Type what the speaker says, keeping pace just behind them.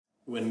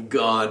When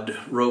God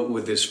wrote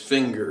with his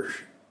finger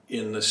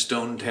in the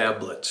stone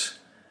tablets,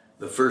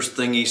 the first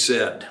thing he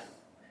said,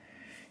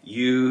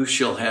 "You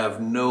shall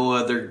have no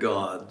other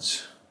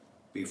gods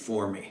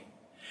before me.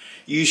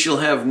 You shall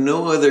have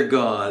no other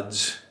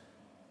gods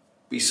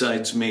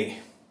besides me,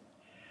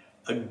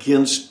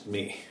 against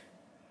me."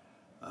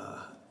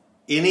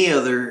 Any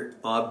other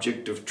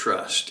object of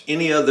trust,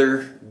 any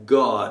other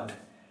God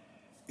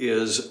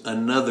is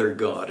another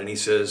God. And he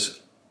says,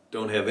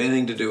 don't have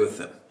anything to do with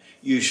them.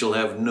 You shall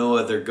have no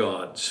other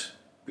gods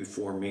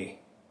before me.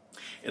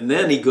 And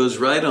then he goes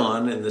right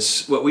on in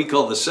this, what we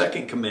call the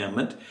second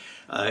commandment.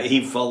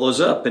 He follows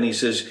up and he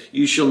says,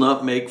 you shall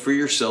not make for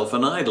yourself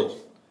an idol,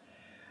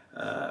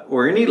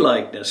 or any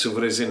likeness of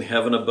what is in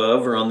heaven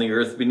above, or on the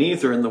earth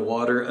beneath, or in the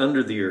water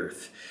under the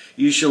earth.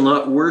 You shall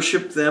not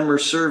worship them or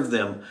serve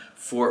them,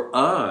 for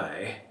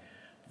I,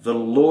 the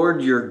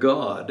Lord your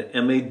God,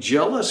 am a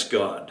jealous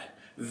God,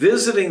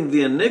 visiting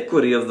the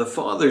iniquity of the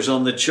fathers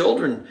on the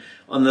children,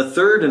 on the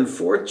third and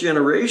fourth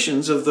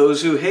generations of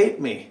those who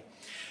hate me.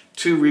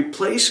 To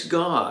replace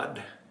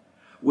God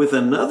with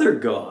another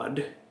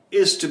God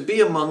is to be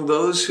among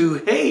those who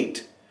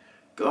hate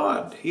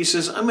God. He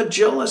says, I'm a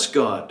jealous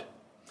God.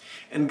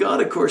 And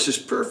God, of course, is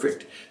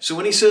perfect. So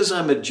when he says,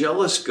 I'm a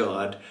jealous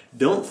God,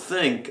 don't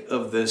think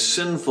of the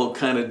sinful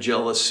kind of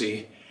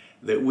jealousy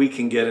that we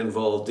can get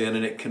involved in,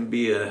 and it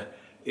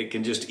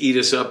can just eat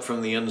us up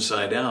from the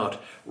inside out.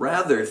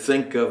 Rather,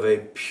 think of a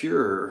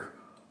pure,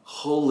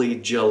 holy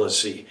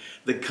jealousy,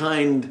 the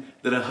kind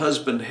that a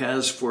husband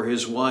has for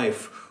his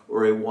wife,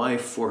 or a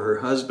wife for her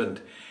husband,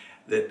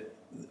 that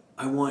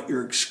I want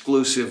your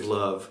exclusive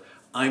love.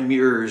 I'm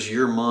yours,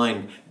 you're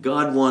mine.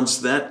 God wants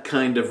that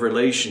kind of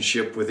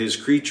relationship with his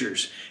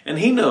creatures. And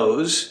he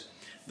knows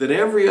that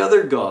every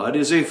other God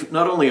is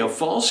not only a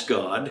false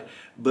God,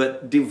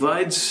 but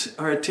divides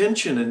our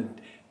attention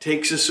and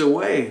takes us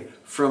away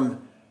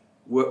from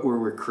what we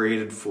were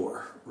created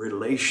for,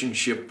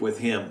 relationship with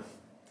him.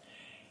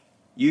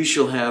 You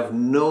shall have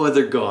no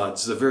other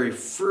gods, the very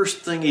first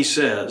thing he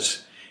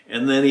says.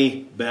 And then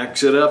he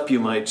backs it up, you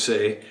might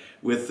say,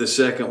 with the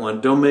second one.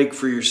 Don't make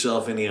for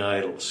yourself any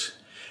idols.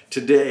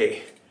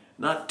 Today,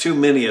 not too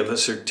many of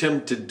us are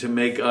tempted to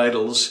make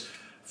idols,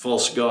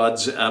 false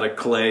gods out of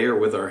clay or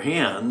with our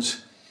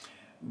hands.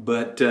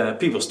 But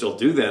people still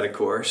do that, of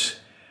course.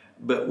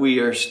 But we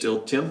are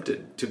still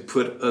tempted to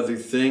put other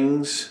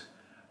things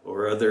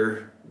or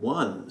other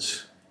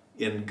ones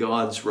in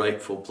God's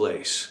rightful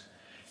place.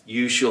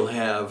 You shall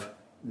have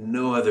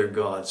no other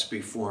gods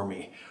before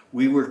me.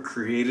 We were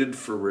created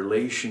for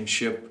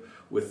relationship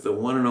with the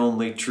one and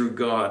only true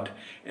God,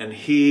 and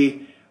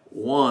he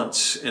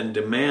wants and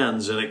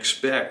demands and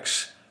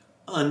expects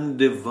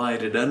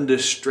undivided,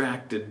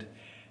 undistracted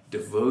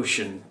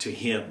devotion to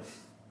him.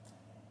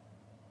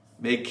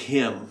 Make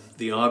him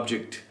the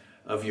object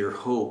of your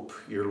hope,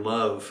 your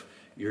love,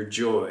 your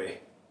joy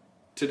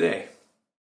today.